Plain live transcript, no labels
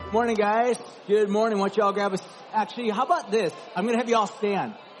Morning, guys. Good morning. Why don't y'all grab us? Actually, how about this? I'm going to have you all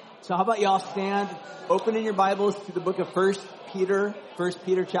stand. So how about y'all stand, open in your Bibles to the book of 1 Peter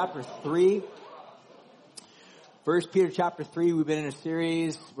chapter 3. 1 Peter chapter 3, we've been in a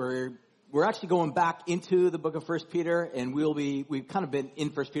series where we're actually going back into the book of 1 Peter, and we've kind of been in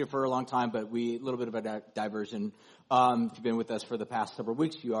 1 Peter for a long time, but a little bit of a diversion. If you've been with us for the past several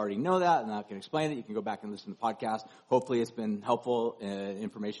weeks, you already know that, and I can explain it. You can go back and listen to the podcast. Hopefully it's been helpful and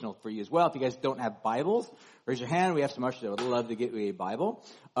informational for you as well. If you guys don't have Bibles, raise your hand. We have some ushers that would love to get you a Bible.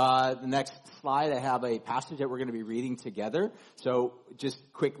 The next slide, I have a passage that we're going to be reading together. So just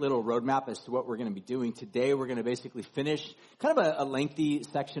quick little roadmap as to what we're going to be doing. Today we're going to basically finish kind of a lengthy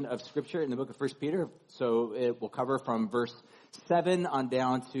section of Scripture in the book of 1 Peter. So it will cover from verse 7 on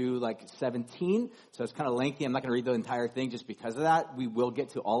down to like 17. So it's kind of lengthy. I'm not going to read the entire thing just because of that. We will get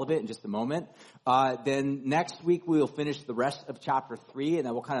to all of it in just a moment. Then next week we will finish the rest of chapter 3, and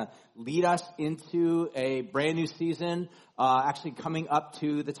that will kind of lead us into a brand new season, actually coming up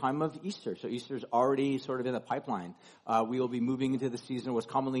to the time of Easter. So Easter's already sort of in the pipeline. We will be moving into the season of what's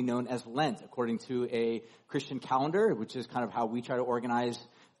commonly known as Lent, according to a Christian calendar, which is kind of how we try to organize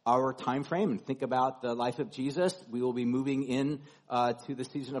our time frame and think about the life of Jesus. We will be moving in to the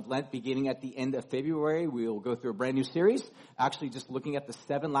season of Lent beginning at the end of February. We will go through a brand new series, actually just looking at the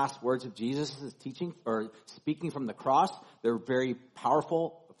 7 last words of Jesus' teaching or speaking from the cross. They're very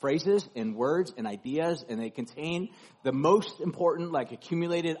powerful phrases and words and ideas, and they contain the most important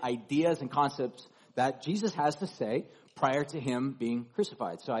accumulated ideas and concepts that Jesus has to say prior to him being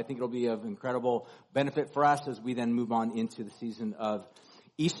crucified. So I think it'll be of incredible benefit for us as we then move on into the season of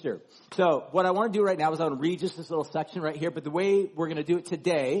Easter. So what I want to do right now is I want to read just this little section right here, but the way we're going to do it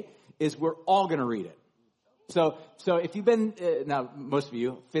today is we're all going to read it. So if you've been, now most of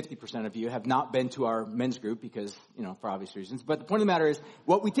you, 50% of you have not been to our men's group because, for obvious reasons. But the point of the matter is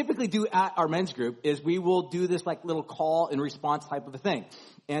what we typically do at our men's group is we will do this little call and response type of a thing.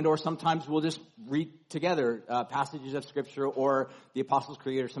 And or sometimes we'll just read together passages of Scripture or the Apostles'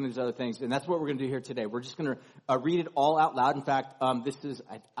 Creed or some of these other things. And that's what we're going to do here today. We're just going to read it all out loud. In fact, this is,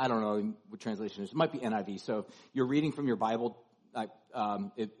 I don't know what translation it is. It might be NIV. So if you're reading from your Bible,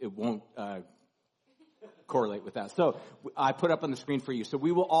 it won't correlate with that. So I put up on the screen for you. So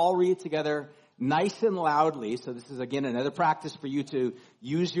we will all read together nice and loudly. So this is, again, another practice for you to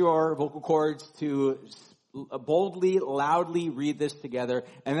use your vocal cords to boldly, loudly read this together.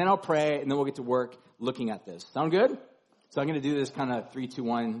 And then I'll pray, and then we'll get to work looking at this. Sound good? So I'm going to do this kind of 3, 2,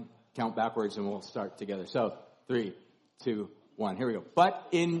 1, count backwards, and we'll start together. So 3, 2, 1. Here we go. But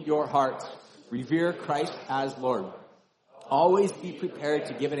in your hearts, revere Christ as Lord. Always be prepared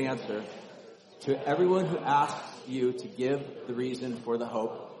to give an answer to everyone who asks you to give the reason for the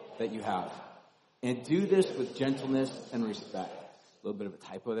hope that you have. And do this with gentleness and respect. A little bit of a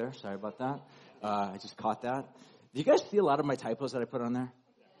typo there. Sorry about that. I just caught that. Do you guys see a lot of my typos that I put on there?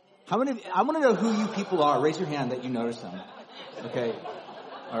 How many of you, I want to know who you people are. Raise your hand that you notice them. Okay.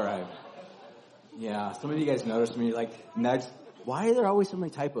 All right. Yeah. Some of you guys noticed me nudge. Why are there always so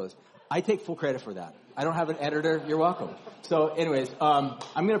many typos? I take full credit for that. I don't have an editor. You're welcome. So anyways, I'm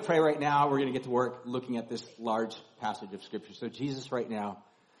going to pray right now. We're going to get to work looking at this large passage of Scripture. So Jesus, right now,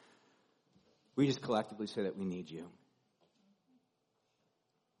 we just collectively say that we need you.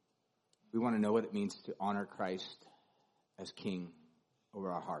 We want to know what it means to honor Christ as King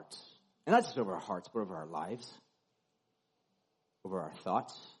over our hearts. And not just over our hearts, but over our lives, over our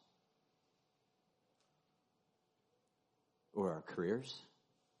thoughts, over our careers,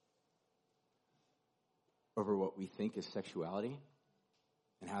 over what we think is sexuality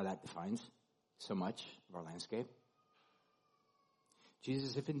and how that defines so much of our landscape.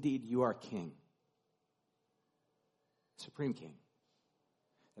 Jesus, if indeed you are King, Supreme King,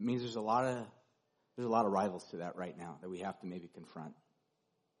 that means there's a lot of rivals to that right now that we have to maybe confront.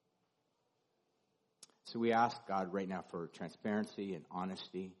 So we ask God right now for transparency and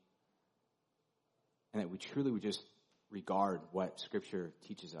honesty, and that we truly would just regard what Scripture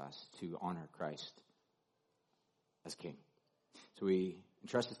teaches us to honor Christ as King. So we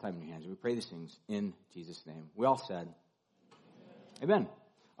entrust this time in your hands. We pray these things in Jesus' name. We all said, Amen.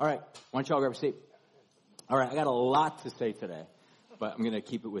 All right. Why don't you all grab a seat? All right. I got a lot to say today, but I'm going to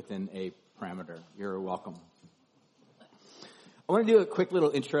keep it within a parameter. You're welcome. I want to do a quick little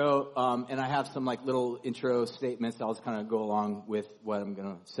intro, and I have some little intro statements. I'll just kind of go along with what I'm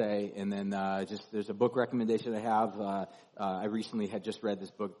going to say, and then there's a book recommendation I have. I recently had just read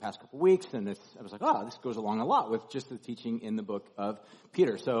this book the past couple weeks, and I was like, this goes along a lot with just the teaching in the book of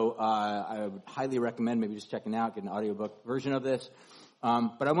Peter. So I would highly recommend maybe just checking out, get an audiobook version of this.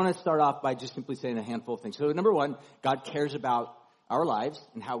 But I want to start off by just simply saying a handful of things. So number one, God cares about our lives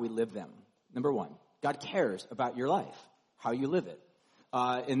and how we live them. Number one, God cares about your life, how you live it.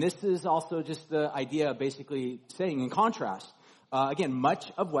 And this is also just the idea of basically saying, in contrast, again,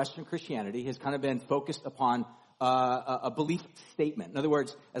 much of Western Christianity has kind of been focused upon a belief statement. In other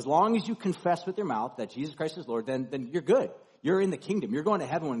words, as long as you confess with your mouth that Jesus Christ is Lord, then you're good. You're in the kingdom. You're going to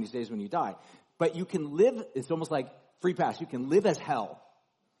heaven one of these days when you die. But you can live, it's almost like free pass. You can live as hell.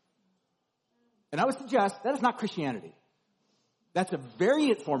 And I would suggest that is not Christianity. That's a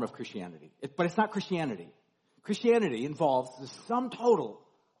variant form of Christianity, but it's not Christianity. Christianity involves the sum total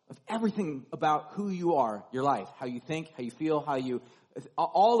of everything about who you are, your life, how you think, how you feel,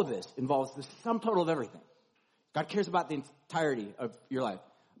 all of this involves the sum total of everything. God cares about the entirety of your life.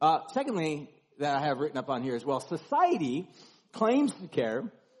 Secondly, that I have written up on here as well, society claims to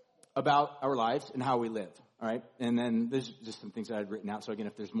care about our lives and how we live, all right? And then there's just some things that I've written out. So again,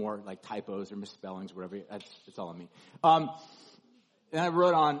 if there's more like typos or misspellings, whatever, it's all on me. And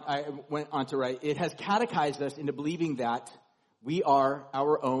I went on to write, it has catechized us into believing that we are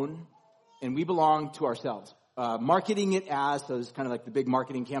our own and we belong to ourselves. Marketing it as, so it's kind of like the big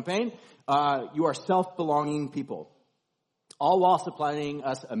marketing campaign, you are self-belonging people. All while supplying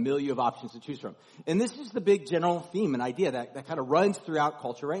us a milieu of options to choose from. And this is the big general theme and idea that kind of runs throughout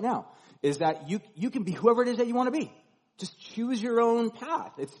culture right now, is that you can be whoever it is that you want to be. Just choose your own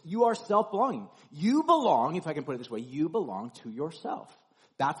path. You are self-belonging. You belong, if I can put it this way, you belong to yourself.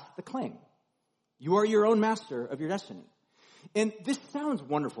 That's the claim. You are your own master of your destiny. And this sounds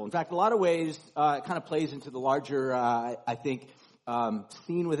wonderful. In fact, a lot of ways, it kind of plays into the larger, I think,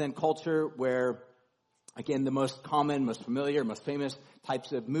 scene within culture where, again, the most common, most familiar, most famous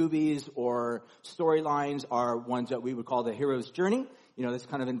types of movies or storylines are ones that we would call the hero's journey. You know, this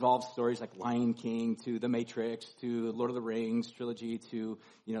kind of involves stories like Lion King to The Matrix to Lord of the Rings trilogy to,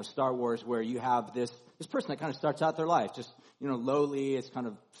 you know, Star Wars, where you have this person that kind of starts out their life just, you know, lowly. It's kind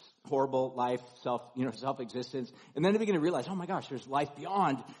of horrible life, self-existence. And then they begin to realize, oh my gosh, there's life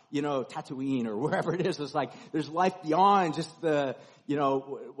beyond, you know, Tatooine or wherever it is. It's like, there's life beyond just the, you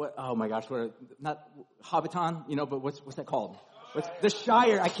know, not Hobbiton, you know, but what's that called? What's the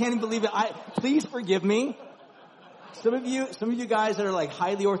Shire? I can't even believe it. Please forgive me. Some of you guys that are like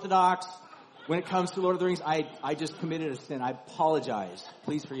highly orthodox when it comes to Lord of the Rings, I just committed a sin. I apologize.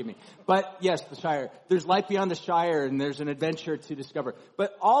 Please forgive me. But yes, the Shire. There's life beyond the Shire and there's an adventure to discover.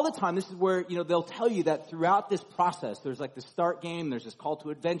 But all the time, this is where, you know, they'll tell you that throughout this process, there's like the start game, there's this call to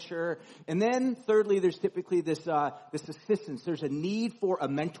adventure. And then thirdly, there's typically this assistance. There's a need for a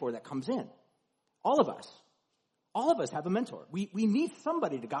mentor that comes in. All of us have a mentor. We need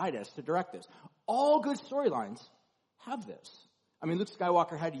somebody to guide us, to direct us. All good storylines have this. I mean, Luke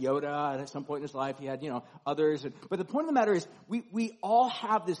Skywalker had Yoda, and at some point in his life he had, you know, others. But the point of the matter is, we all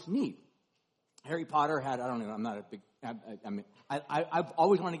have this need. Harry Potter had, I don't know, I'm not a big, I've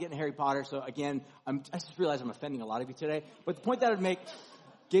always wanted to get into Harry Potter, so again, I just realized I'm offending a lot of you today. But the point that I'd make,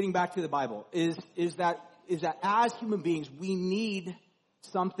 getting back to the Bible, is that as human beings, we need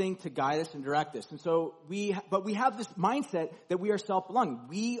something to guide us and direct us. And so we have this mindset that we are self-belonging.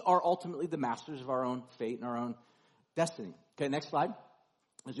 We are ultimately the masters of our own fate and our own destiny. Okay, next slide.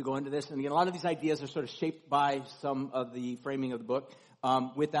 As we go into this, and again, a lot of these ideas are sort of shaped by some of the framing of the book.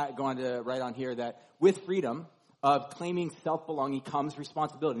 With that, going to write on here that with freedom of claiming self-belonging comes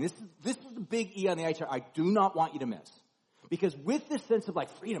responsibility. This is the big E on the eye chart I do not want you to miss. Because with this sense of like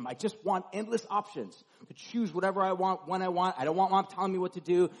freedom, I just want endless options to choose whatever I want, when I want. I don't want mom telling me what to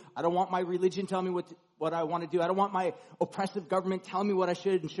do. I don't want my religion telling me what I want to do. I don't want my oppressive government telling me what I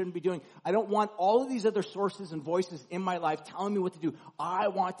should and shouldn't be doing. I don't want all of these other sources and voices in my life telling me what to do. I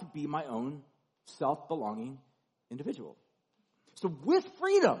want to be my own self-belonging individual. So with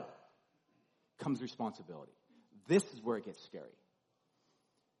freedom comes responsibility. This is where it gets scary.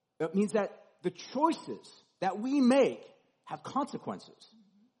 That means that the choices that we make have consequences.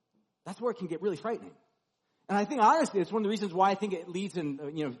 That's where it can get really frightening. And I think, honestly, it's one of the reasons why I think it leads in,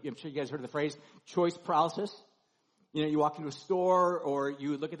 you know, I'm sure you guys heard of the phrase, choice paralysis. You know, you walk into a store or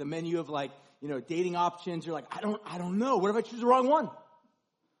you look at the menu of like, you know, dating options. You're like, I don't know. What if I choose the wrong one?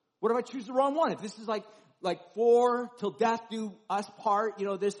 What if I choose the wrong one? If this is like for till death do us part, you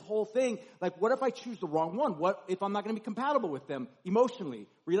know, this whole thing, like what if I choose the wrong one? What if I'm not going to be compatible with them emotionally,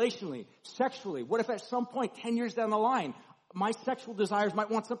 relationally, sexually? What if at some point, 10 years down the line, my sexual desires might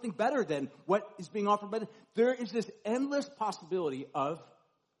want something better than what is being offered by them? There is this endless possibility of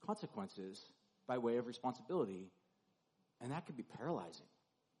consequences by way of responsibility, and that could be paralyzing.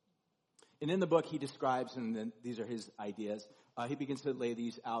 And in the book, he describes, and then these are his ideas, he begins to lay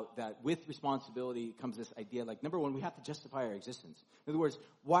these out, that with responsibility comes this idea, like, number one, we have to justify our existence. In other words,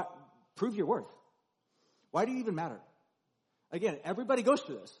 prove your worth. Why do you even matter? Again, everybody goes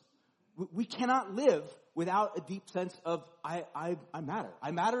through this. We cannot live without a deep sense of, I matter.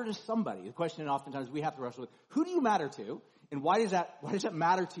 I matter to somebody. The question oftentimes we have to wrestle with, who do you matter to? And why does that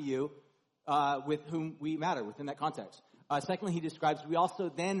matter to you, with whom we matter within that context? Secondly, he describes, we also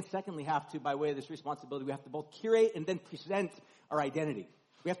then secondly have to, by way of this responsibility, we have to both curate and then present our identity.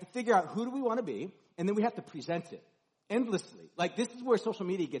 We have to figure out who do we want to be, and then we have to present it endlessly. Like, this is where social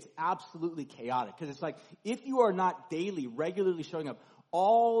media gets absolutely chaotic, because it's like, if you are not daily, regularly showing up,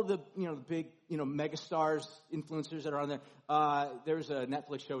 all the, the big, megastars, influencers that are on there, there's a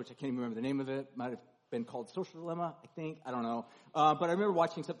Netflix show, which I can't even remember the name of it, might have been called Social Dilemma, I think, I don't know. But I remember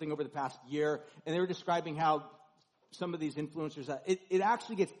watching something over the past year, and they were describing how some of these influencers, it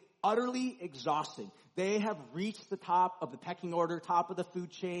actually gets utterly exhausting. They have reached the top of the pecking order, top of the food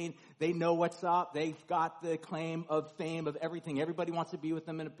chain. They know what's up. They've got the claim of fame, of everything. Everybody wants to be with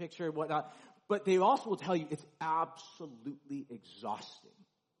them in a picture and whatnot. But they also will tell you it's absolutely exhausting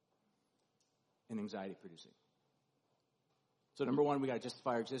and anxiety producing. So number one, we got to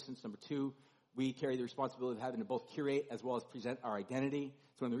justify our existence. Number two, we carry the responsibility of having to both curate as well as present our identity.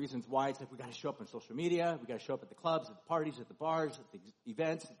 It's one of the reasons why it's like we got to show up on social media. We got to show up at the clubs, at the parties, at the bars, at the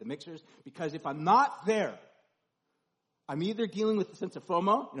events, at the mixers. Because if I'm not there, I'm either dealing with a sense of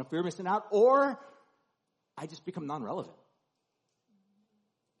FOMO, fear of missing out, or I just become non-relevant.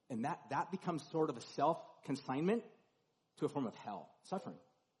 And that becomes sort of a self-consignment to a form of hell, suffering.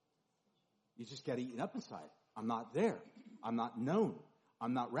 You just get eaten up inside. I'm not there. I'm not known.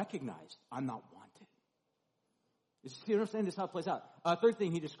 I'm not recognized. I'm not wanted. You see what I'm saying? This is how it plays out. Third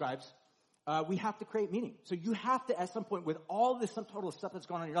thing he describes, we have to create meaning. So you have to, at some point, with all this sum total of stuff that's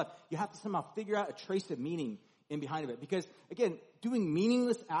going on in your life, you have to somehow figure out a trace of meaning in behind of it. Because, again, doing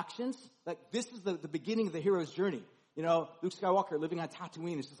meaningless actions, like this is the beginning of the hero's journey. Luke Skywalker living on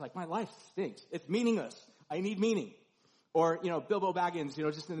Tatooine is just like, my life stinks. It's meaningless. I need meaning. Or, Bilbo Baggins,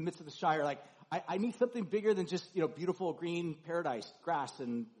 just in the midst of the Shire, like, I need something bigger than just, beautiful green paradise, grass,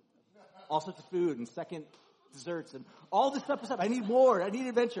 and all sorts of food, and second desserts, and all this stuff. I need more. I need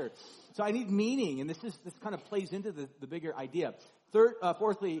adventure. So I need meaning, and this kind of plays into the bigger idea.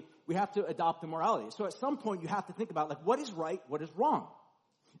 Fourthly, we have to adopt the morality. So at some point, you have to think about, like, what is right, what is wrong?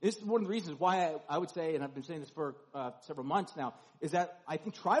 This is one of the reasons why I would say, and I've been saying this for several months now, is that I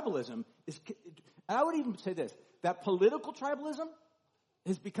think tribalism is, and I would even say this, that political tribalism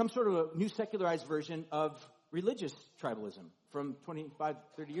has become sort of a new secularized version of religious tribalism from 25,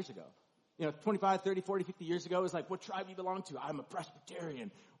 30 years ago. 25, 30, 40, 50 years ago, it was like, what tribe do you belong to? I'm a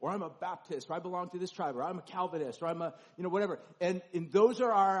Presbyterian, or I'm a Baptist, or I belong to this tribe, or I'm a Calvinist, or I'm a, whatever. And those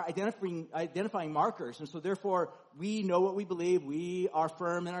are our identifying markers. And so therefore, we know what we believe, we are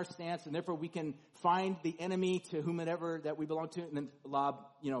firm in our stance, and therefore we can find the enemy to whomever that we belong to, and then lob,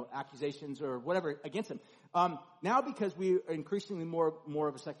 accusations or whatever against them. Now because we are increasingly more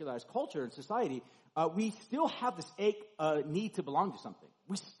of a secularized culture and society, we still have this need to belong to something.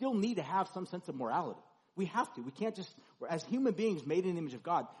 We still need to have some sense of morality. We have to. We can't just, as human beings made in the image of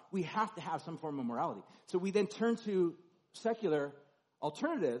God, we have to have some form of morality. So we then turn to secular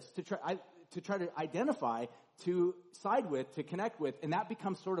alternatives to try to identify, to side with, to connect with, and that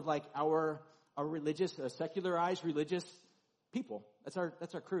becomes sort of like our religious, secularized religious people. That's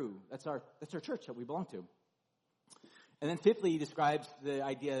our crew. That's our church that we belong to. And then fifthly, he describes the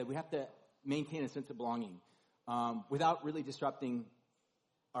idea that we have to maintain a sense of belonging without really disrupting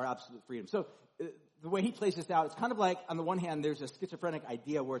our absolute freedom. So the way he plays this out, it's kind of like, on the one hand, there's a schizophrenic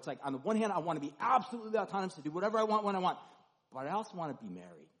idea where it's like, on the one hand, I want to be absolutely autonomous to do whatever I want when I want, but I also want to be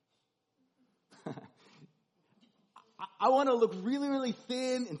married. I want to look really, really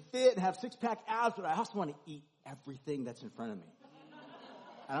thin and fit and have six-pack abs, but I also want to eat everything that's in front of me.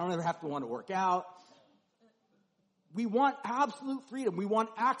 I don't ever have to want to work out. We want absolute freedom. We want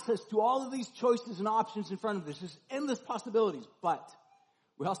access to all of these choices and options in front of us. There's endless possibilities, but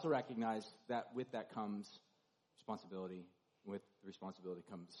we also recognize that with that comes responsibility. With the responsibility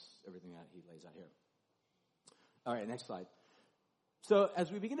comes everything that he lays out here. All right, next slide. So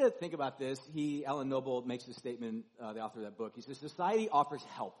as we begin to think about this, Alan Noble makes a statement, the author of that book. He says, society offers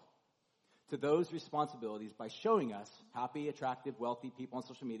help to those responsibilities by showing us happy, attractive, wealthy people on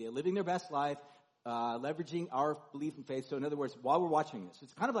social media, living their best life, leveraging our belief and faith. So in other words, while we're watching this,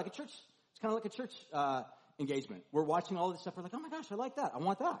 it's kind of like a church. It's kind of like a church engagement. We're watching all this stuff. We're like, oh my gosh, I like that. I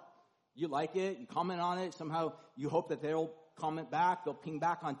want that. You like it. You comment on it. Somehow you hope that they'll comment back. They'll ping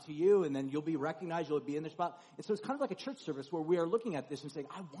back onto you, and then you'll be recognized. You'll be in their spot. And so it's kind of like a church service where we are looking at this and saying,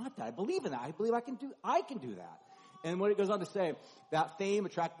 I want that. I believe in that. I believe I can do that. And what it goes on to say, that fame,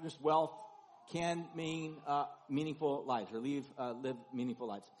 attractiveness, wealth, can mean meaningful lives or live meaningful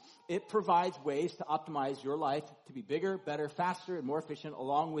lives. It provides ways to optimize your life to be bigger, better, faster, and more efficient,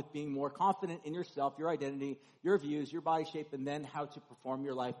 along with being more confident in yourself, your identity, your views, your body shape, and then how to perform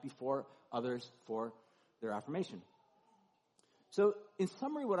your life before others for their affirmation. So in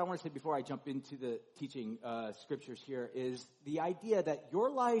summary, what I want to say before I jump into the teaching scriptures here is the idea that your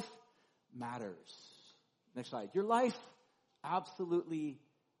life matters. Next slide. Your life absolutely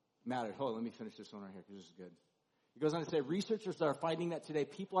matters. Hold on, let me finish this one right here because this is good. It goes on to say, researchers are finding that today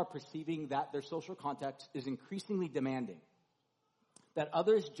people are perceiving that their social context is increasingly demanding, that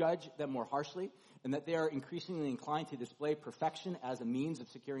others judge them more harshly, and that they are increasingly inclined to display perfection as a means of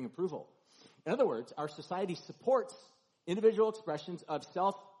securing approval. In other words, our society supports individual expressions of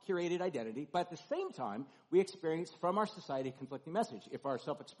self-curated identity, but at the same time, we experience from our society a conflicting message. If our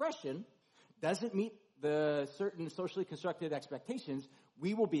self-expression doesn't meet the certain socially constructed expectations,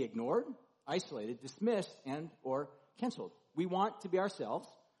 we will be ignored, isolated, dismissed, and or canceled. We want to be ourselves,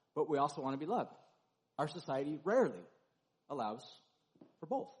 but we also want to be loved. Our society rarely allows for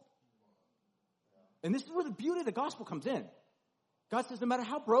both. And this is where the beauty of the gospel comes in. God says, no matter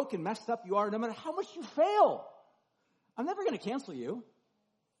how broken, messed up you are, no matter how much you fail, I'm never going to cancel you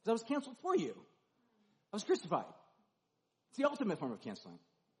because I was canceled for you. I was crucified. It's the ultimate form of canceling.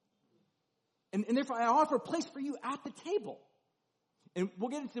 And therefore, I offer a place for you at the table. And we'll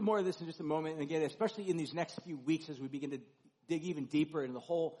get into more of this in just a moment. And again, especially in these next few weeks as we begin to dig even deeper into the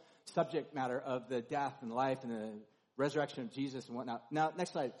whole subject matter of the death and life and the resurrection of Jesus and whatnot. Now,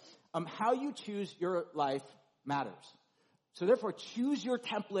 next slide. How you choose your life matters. So therefore, choose your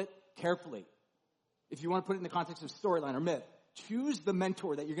template carefully. If you want to put it in the context of storyline or myth, choose the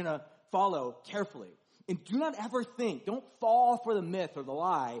mentor that you're going to follow carefully. And do not ever think, don't fall for the myth or the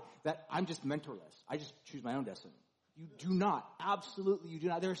lie that I'm just mentorless. I just choose my own destiny. You do not. Absolutely, you do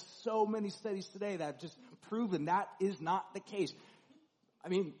not. There are so many studies today that have just proven that is not the case. I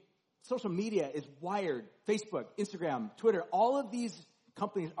mean, social media is wired. Facebook, Instagram, Twitter, all of these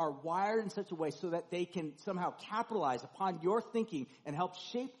companies are wired in such a way so that they can somehow capitalize upon your thinking and help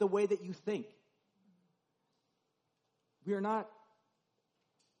shape the way that you think. We are not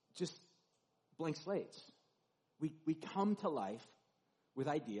just blank slates. We come to life with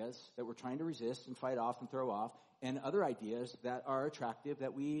ideas that we're trying to resist and fight off and throw off, and other ideas that are attractive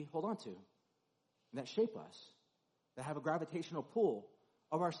that we hold on to, and that shape us, that have a gravitational pull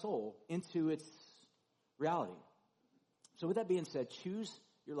of our soul into its reality. So with that being said, choose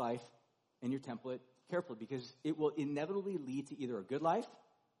your life and your template carefully, because it will inevitably lead to either a good life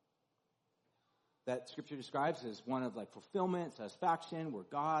that Scripture describes as one of like fulfillment, satisfaction, where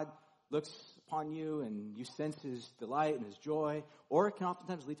God looks upon you and you sense His delight and His joy, or it can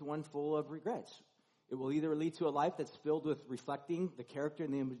oftentimes lead to one full of regrets. It will either lead to a life that's filled with reflecting the character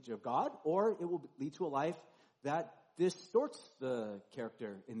and the image of God, or it will lead to a life that distorts the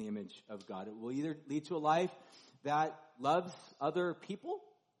character and the image of God. It will either lead to a life that loves other people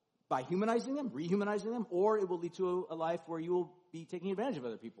by humanizing them, rehumanizing them, or it will lead to a life where you will be taking advantage of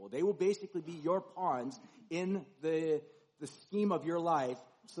other people. They will basically be your pawns in the scheme of your life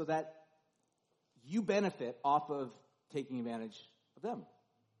so that you benefit off of taking advantage of them.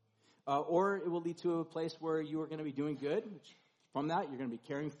 Or it will lead to a place where you are going to be doing good. Which from that, you're going to be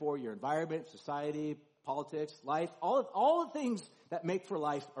caring for your environment, society, politics, life, all the things that make for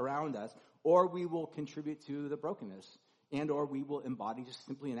life around us. Or we will contribute to the brokenness. And or we will embody just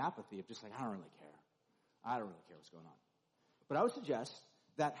simply an apathy of just like, I don't really care. I don't really care what's going on. But I would suggest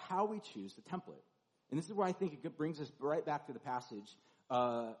that how we choose the template, and this is where I think it brings us right back to the passage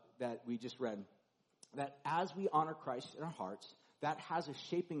that we just read, that as we honor Christ in our hearts, that has a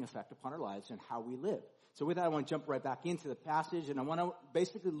shaping effect upon our lives and how we live. So with that, I want to jump right back into the passage, and I want to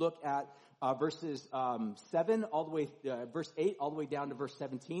basically look at verses 7 all the way, verse 8 all the way down to verse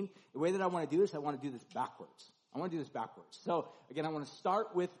 17. The way that I want to do this, I want to do this backwards. So again, I want to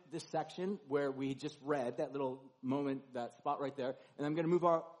start with this section where we just read that little moment, that spot right there, and I'm going to move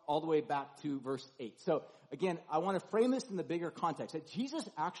all the way back to verse 8. So again, I want to frame this in the bigger context, that Jesus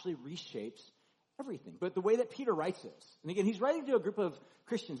actually reshapes everything. But the way that Peter writes this, and again, he's writing to a group of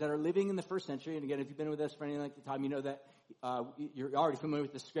Christians that are living in the first century. And again, if you've been with us for any length of time, you know that you're already familiar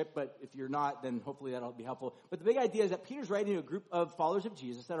with the script. But if you're not, then hopefully that'll be helpful. But the big idea is that Peter's writing to a group of followers of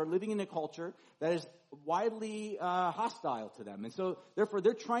Jesus that are living in a culture that is widely hostile to them. And so, therefore,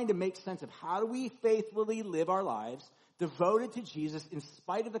 they're trying to make sense of how do we faithfully live our lives devoted to Jesus in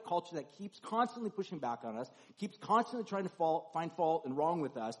spite of the culture that keeps constantly pushing back on us, keeps constantly trying to find fault and wrong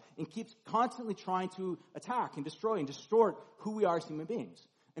with us, and keeps constantly trying to attack and destroy and distort who we are as human beings.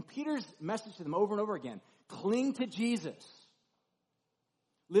 And Peter's message to them over and over again, cling to Jesus.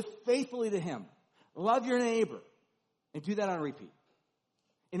 Live faithfully to him. Love your neighbor. And do that on repeat.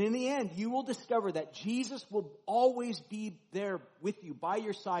 And in the end, you will discover that Jesus will always be there with you, by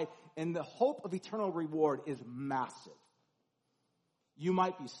your side, and the hope of eternal reward is massive. You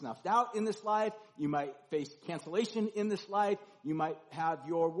might be snuffed out in this life. You might face cancellation in this life. You might have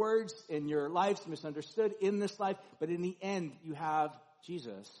your words and your lives misunderstood in this life. But in the end, you have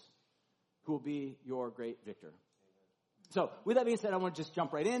Jesus, who will be your great victor. So, with that being said, I want to just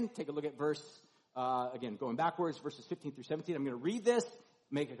jump right in, take a look at again, going backwards, verses 15 through 17. I'm going to read this,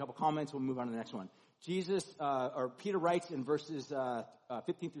 make a couple comments, we'll move on to the next one. Peter writes in verses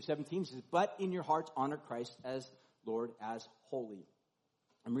 15 through 17, he says, "But in your hearts honor Christ as Lord, as holy."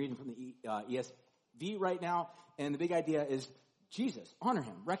 I'm reading from the ESV right now, and the big idea is Jesus. Honor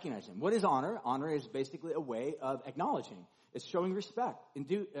him, recognize him. What is honor? Honor is basically a way of acknowledging. It's showing respect and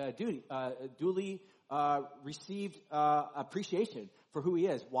duly received appreciation for who he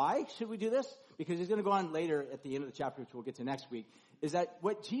is. Why should we do this? Because he's going to go on later at the end of the chapter, which we'll get to next week, is that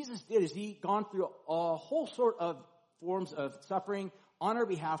what Jesus did is he gone through a whole sort of forms of suffering on our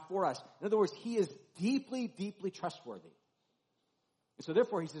behalf for us. In other words, he is deeply, deeply trustworthy. And so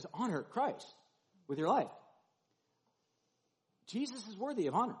therefore he says, honor Christ with your life. Jesus is worthy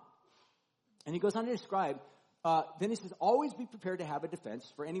of honor. And he goes on to describe, then he says, always be prepared to have a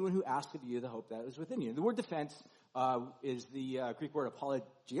defense for anyone who asks of you the hope that is within you. The word defense is the Greek word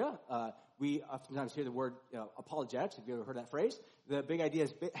apologia. We oftentimes hear the word apologetics. Have you ever heard that phrase? The big idea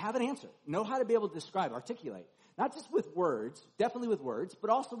is have an answer. Know how to be able to describe, articulate. Not just with words, definitely with words, but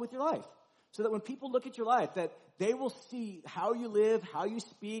also with your life. So that when people look at your life, that they will see how you live, how you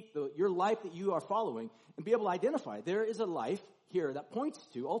speak, your life that you are following, and be able to identify. There is a life here that points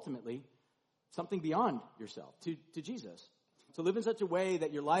to, ultimately, something beyond yourself, to Jesus. So live in such a way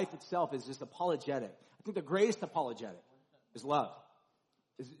that your life itself is just apologetic. I think the greatest apologetic is love.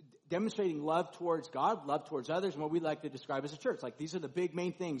 Is demonstrating love towards God, love towards others, and what we like to describe as a church. Like these are the big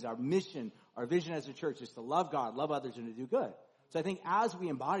main things. Our mission, our vision as a church is to love God, love others, and to do good. So I think as we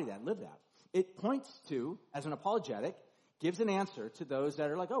embody that, live that, it points to, as an apologetic, gives an answer to those that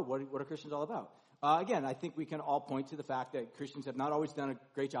are like, oh, what are Christians all about? Again, I think we can all point to the fact that Christians have not always done a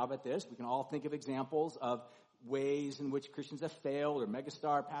great job at this. We can all think of examples of ways in which Christians have failed or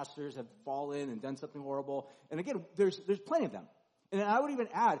megastar pastors have fallen and done something horrible. And again, there's plenty of them. And I would even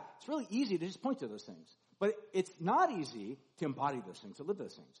add, it's really easy to just point to those things. But it's not easy to embody those things, to live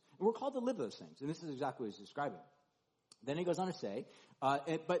those things. And we're called to live those things. And this is exactly what he's describing. Then he goes on to say,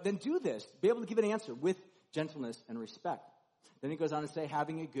 but then do this, be able to give an answer with gentleness and respect. Then he goes on to say,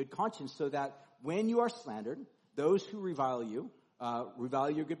 having a good conscience, so that when you are slandered, those who revile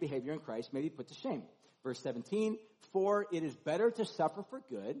your good behavior in Christ may be put to shame. Verse 17, for it is better to suffer for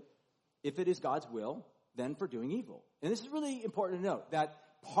good, if it is God's will, than for doing evil. And this is really important to note, that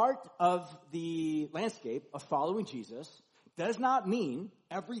part of the landscape of following Jesus does not mean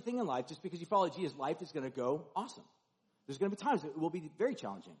everything in life, just because you follow Jesus, life is going to go awesome. There's going to be times that it will be very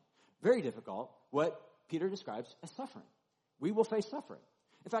challenging, very difficult, what Peter describes as suffering. We will face suffering.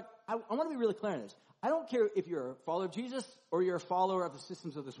 In fact, I want to be really clear on this. I don't care if you're a follower of Jesus or you're a follower of the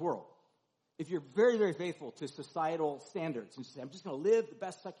systems of this world. If you're very, very faithful to societal standards and say, I'm just going to live the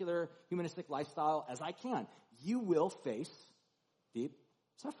best secular, humanistic lifestyle as I can, you will face deep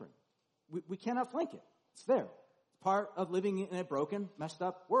suffering. We cannot flank it. It's there. It's part of living in a broken, messed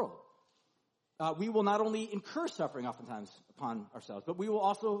up world. We will not only incur suffering oftentimes upon ourselves, but we will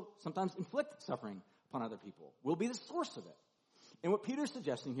also sometimes inflict suffering upon other people. We'll be the source of it. And what Peter's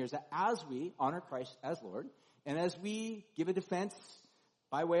suggesting here is that as we honor Christ as Lord, and as we give a defense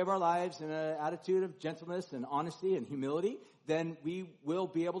by way of our lives in an attitude of gentleness and honesty and humility, then we will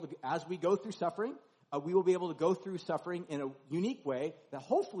be able to, as we go through suffering, we will be able to go through suffering in a unique way that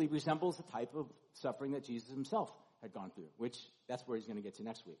hopefully resembles the type of suffering that Jesus himself had gone through, which that's where he's going to get to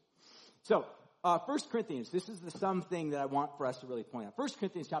next week. So, 1 Corinthians, this is the sum thing that I want for us to really point out. 1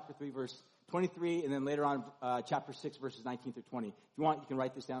 Corinthians chapter 3, verse 23, and then later on, chapter 6, verses 19 through 20. If you want, you can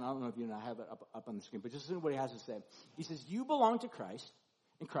write this down. I don't know if you and I have it up on the screen, but just listen to what he has to say. He says, you belong to Christ,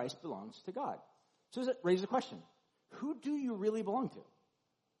 and Christ belongs to God. So does it raise the question, who do you really belong to?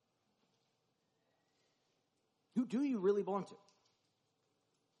 Who do you really belong to?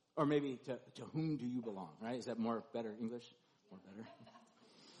 Or maybe to whom do you belong, right? Is that more better English? More better?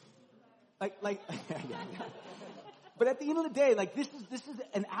 Yeah. But at the end of the day, this is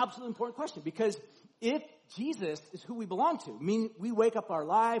an absolutely important question, because if Jesus is who we belong to, I mean, we wake up our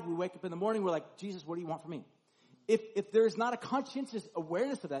life, we wake up in the morning, we're like, Jesus, what do you want from me? If there's not a conscientious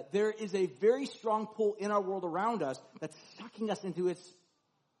awareness of that, there is a very strong pull in our world around us that's sucking us into its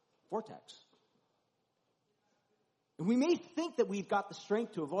vortex. And we may think that we've got the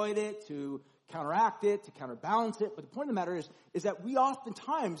strength to avoid it, to counteract it, to counterbalance it. But the point of the matter is that we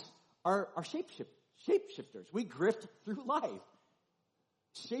oftentimes are shapeshifters. We drift through life,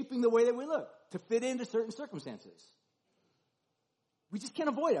 shaping the way that we look to fit into certain circumstances. We just can't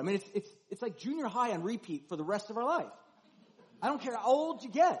avoid it. I mean, it's like junior high on repeat for the rest of our life. I don't care how old you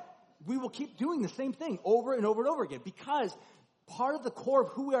get. We will keep doing the same thing over and over and over again because part of the core of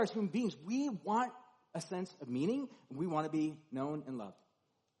who we are as human beings, we want a sense of meaning, and we want to be known and loved.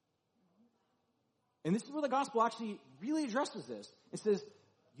 And this is where the gospel actually really addresses this. It says,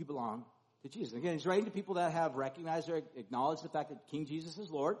 you belong to Jesus. And again, he's writing to people that have recognized or acknowledged the fact that King Jesus is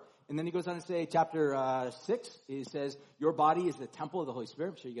Lord. And then he goes on to say, chapter 6, he says, your body is the temple of the Holy Spirit.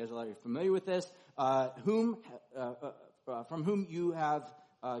 I'm sure you guys are already familiar with this. From whom you have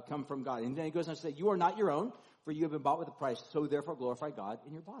come from God. And then he goes on to say, you are not your own, for you have been bought with a price. So therefore glorify God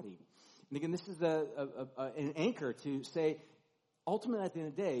in your body. And again, this is an anchor to say, ultimately at the end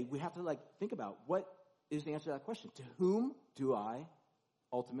of the day, we have to think about what is the answer to that question. To whom do I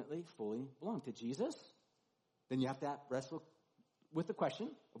ultimately fully belong? To Jesus? Then you have to wrestle with the question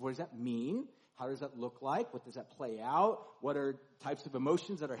of what does that mean? How does that look like? What does that play out? What are types of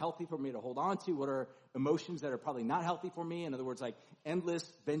emotions that are healthy for me to hold on to? What are emotions that are probably not healthy for me? In other words, like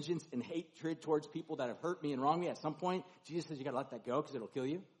endless vengeance and hatred towards people that have hurt me and wronged me. At some point, Jesus says you got to let that go because it'll kill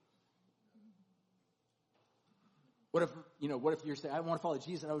you. What if you're saying, I want to follow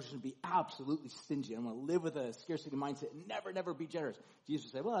Jesus and I was just going to be absolutely stingy. I'm going to live with a scarcity mindset and never be generous. Jesus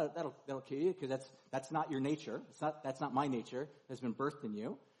will say, well, that'll kill you because that's not your nature. That's not my nature that's been birthed in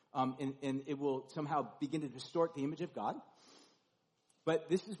you. And it will somehow begin to distort the image of God. But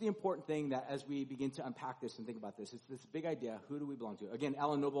this is the important thing that as we begin to unpack this and think about this, it's this big idea, who do we belong to? Again,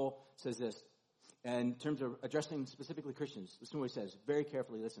 Alan Noble says this, in terms of addressing specifically Christians. Listen to what he says. Very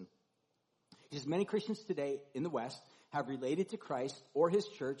carefully listen. He says, many Christians today in the West have related to Christ or his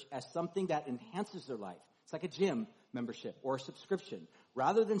church as something that enhances their life. It's like a gym membership or a subscription,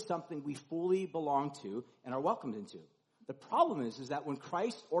 rather than something we fully belong to and are welcomed into. The problem is that when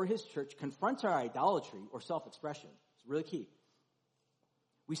Christ or his church confronts our idolatry or self-expression, it's really key,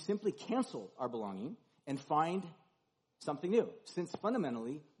 we simply cancel our belonging and find something new, since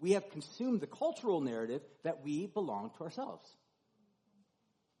fundamentally we have consumed the cultural narrative that we belong to ourselves.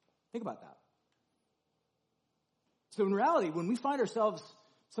 Think about that. So in reality, when we find ourselves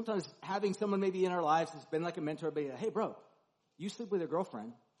sometimes having someone maybe in our lives that's been like a mentor, but hey bro, you sleep with your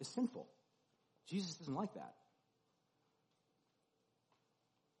girlfriend is sinful. Jesus doesn't like that.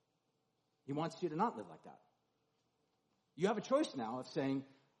 He wants you to not live like that. You have a choice now of saying,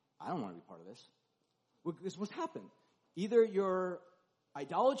 I don't want to be part of this. This is what's happened. Either your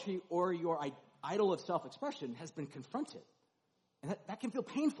idolatry or your idol of self-expression has been confronted. And that can feel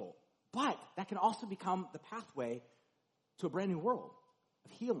painful, but that can also become the pathway to a brand new world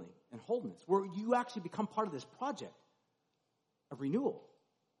of healing and wholeness, where you actually become part of this project of renewal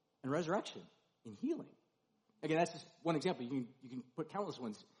and resurrection and healing. Again, that's just one example. You can put countless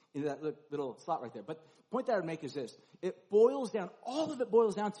ones into that little slot right there. But the point that I would make is this. All of it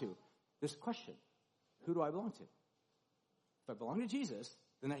boils down to this question. Who do I belong to? If I belong to Jesus,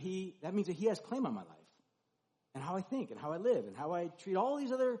 then that means that he has claim on my life. And how I think and how I live and how I treat all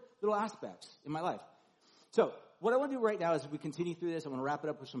these other little aspects in my life. So what I want to do right now as we continue through this, I want to wrap it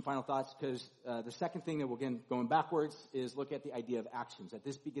up with some final thoughts because the second thing that we're going backwards is look at the idea of actions, that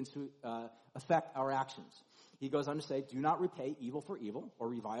this begins to affect our actions. He goes on to say, do not repay evil for evil or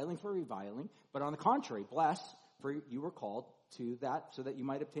reviling for reviling, but on the contrary, bless, for you were called to that so that you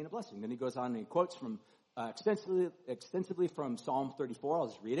might obtain a blessing. Then he goes on and he quotes from extensively from Psalm 34. I'll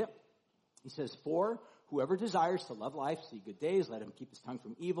just read it. He says, for whoever desires to love life, see good days, let him keep his tongue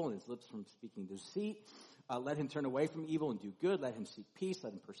from evil and his lips from speaking deceit. Let him turn away from evil and do good. Let him seek peace.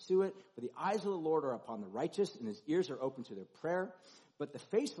 Let him pursue it. For the eyes of the Lord are upon the righteous, and his ears are open to their prayer. But the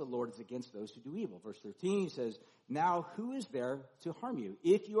face of the Lord is against those who do evil. Verse 13, he says, now who is there to harm you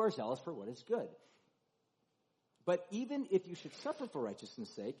if you are zealous for what is good? But even if you should suffer for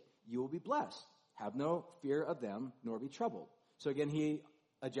righteousness' sake, you will be blessed. Have no fear of them, nor be troubled. So again, he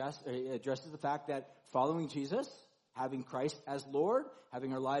addresses the fact that following Jesus, having Christ as Lord,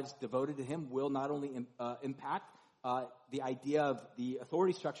 having our lives devoted to him will not only impact the idea of the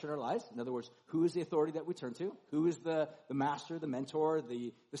authority structure in our lives. In other words, who is the authority that we turn to? Who is the master, the mentor,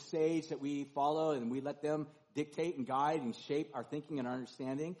 the sage that we follow and we let them dictate and guide and shape our thinking and our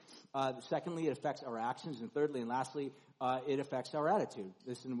understanding? Secondly, it affects our actions. And thirdly and lastly, it affects our attitude.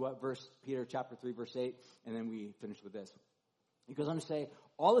 Listen to what Peter chapter 3, verse 8, and then we finish with this. He goes on to say,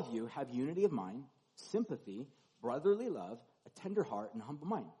 all of you have unity of mind, sympathy, brotherly love, a tender heart, and a humble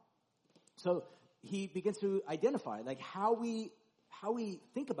mind. So he begins to identify like how we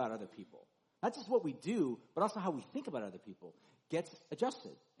think about other people. Not just what we do, but also how we think about other people gets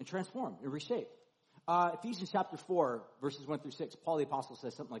adjusted and transformed and reshaped. Ephesians chapter 4, verses 1 through 6, Paul the Apostle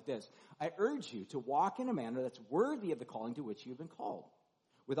says something like this. I urge you to walk in a manner that's worthy of the calling to which you have been called,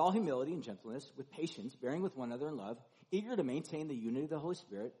 with all humility and gentleness, with patience, bearing with one another in love, eager to maintain the unity of the Holy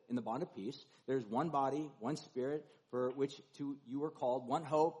Spirit in the bond of peace. There's one body, one Spirit, for which you were called, one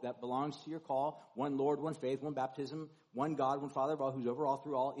hope that belongs to your call, one Lord, one faith, one baptism, one God, one Father of all, who's over all,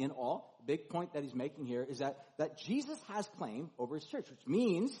 through all, in all. The big point that he's making here is that Jesus has claim over his church, which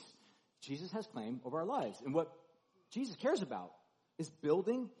means Jesus has claim over our lives. And what Jesus cares about is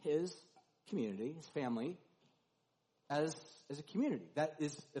building his community, his family, as a community. That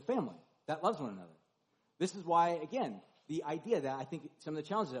is a family that loves one another. This is why, again, the idea that I think some of the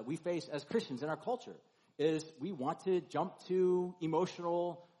challenges that we face as Christians in our culture is we want to jump to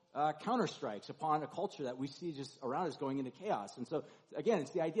emotional counter-strikes upon a culture that we see just around us going into chaos. And so, again,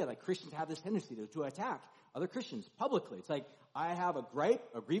 it's the idea like Christians have this tendency to attack other Christians publicly. It's like, I have a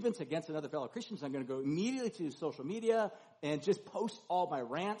grievance against another fellow Christian, so I'm going to go immediately to social media and just post all my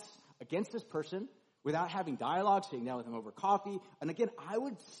rants against this person without having dialogue, sitting down with them over coffee. And again, I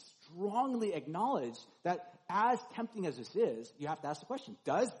would strongly acknowledge that as tempting as this is, you have to ask the question,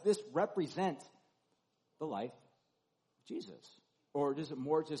 does this represent the life of Jesus? Or does it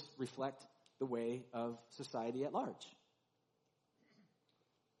more just reflect the way of society at large?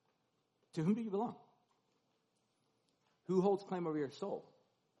 To whom do you belong? Who holds claim over your soul?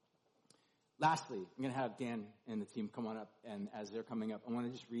 Lastly, I'm going to have Dan and the team come on up, and as they're coming up, I want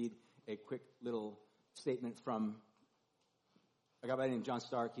to just read a quick little statement from a guy by the name of John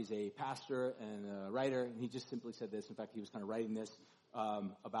Stark. He's a pastor and a writer, and he just simply said this. In fact, he was kind of writing this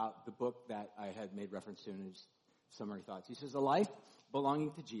about the book that I had made reference to in his summary thoughts. He says, a life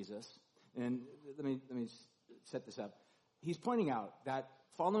belonging to Jesus, and let me set this up. He's pointing out that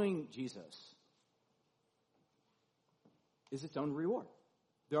following Jesus is its own reward.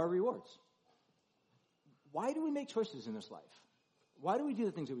 There are rewards. Why do we make choices in this life? Why do we do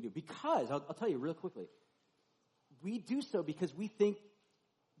the things that we do? Because, I'll tell you real quickly, we do so because we think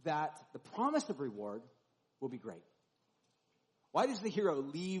that the promise of reward will be great. Why does the hero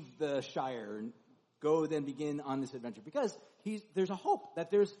leave the Shire and go then begin on this adventure? Because there's a hope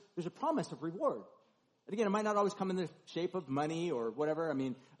that there's a promise of reward. And again, it might not always come in the shape of money or whatever. I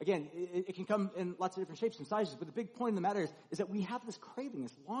mean, again, it can come in lots of different shapes and sizes. But the big point of the matter is that we have this craving,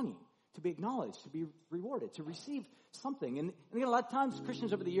 this longing to be acknowledged, to be rewarded, to receive something. And again, a lot of times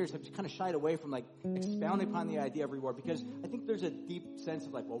Christians over the years have kind of shied away from like expounding upon the idea of reward because I think there's a deep sense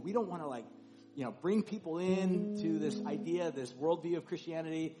of like, well, we don't want to like, bring people into this idea, this worldview of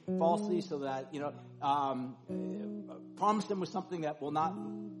Christianity falsely so that, promise them with something that will not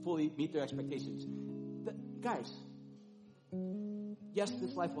fully meet their expectations. Guys, yes,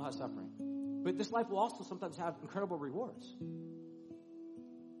 this life will have suffering, but this life will also sometimes have incredible rewards.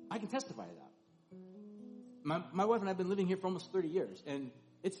 I can testify to that. My wife and I have been living here for almost 30 years, and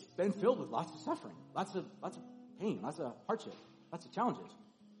it's been filled with lots of suffering, lots of pain, lots of hardship, lots of challenges.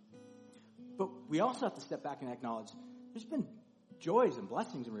 But we also have to step back and acknowledge there's been joys and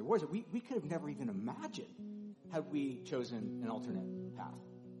blessings and rewards that we could have never even imagined had we chosen an alternate path.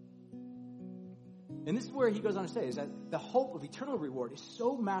 And this is where he goes on to say is that the hope of eternal reward is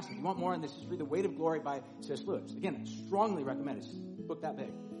so massive. You want more on this, just read The Weight of Glory by C.S. Lewis. Again, I strongly recommend it. It's a book that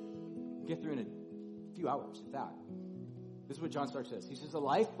big. Get through in a few hours, if that. This is what John Stark says. He says, the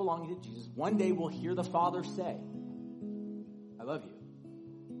life belonging to Jesus, one day we'll hear the Father say, I love you.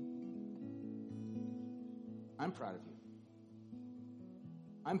 I'm proud of you.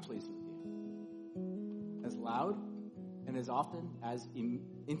 I'm pleased with you. As loud and as often, as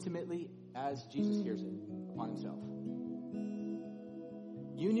intimately as Jesus hears it upon himself.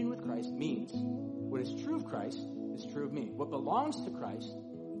 Union with Christ means what is true of Christ is true of me. What belongs to Christ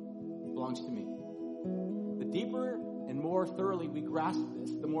belongs to me. The deeper and more thoroughly we grasp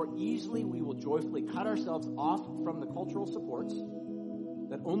this, the more easily we will joyfully cut ourselves off from the cultural supports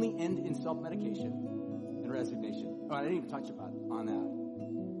that only end in self-medication and resignation. Oh, I didn't even touch on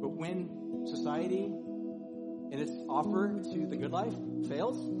that. But when society and its offer to the good life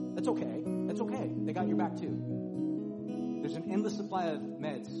fails, that's okay. That's okay. They got your back too. There's an endless supply of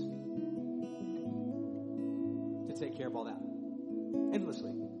meds to take care of all that.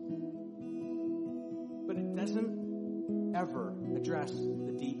 Endlessly. But it doesn't ever address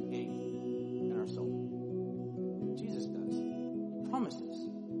the deep ache in our soul.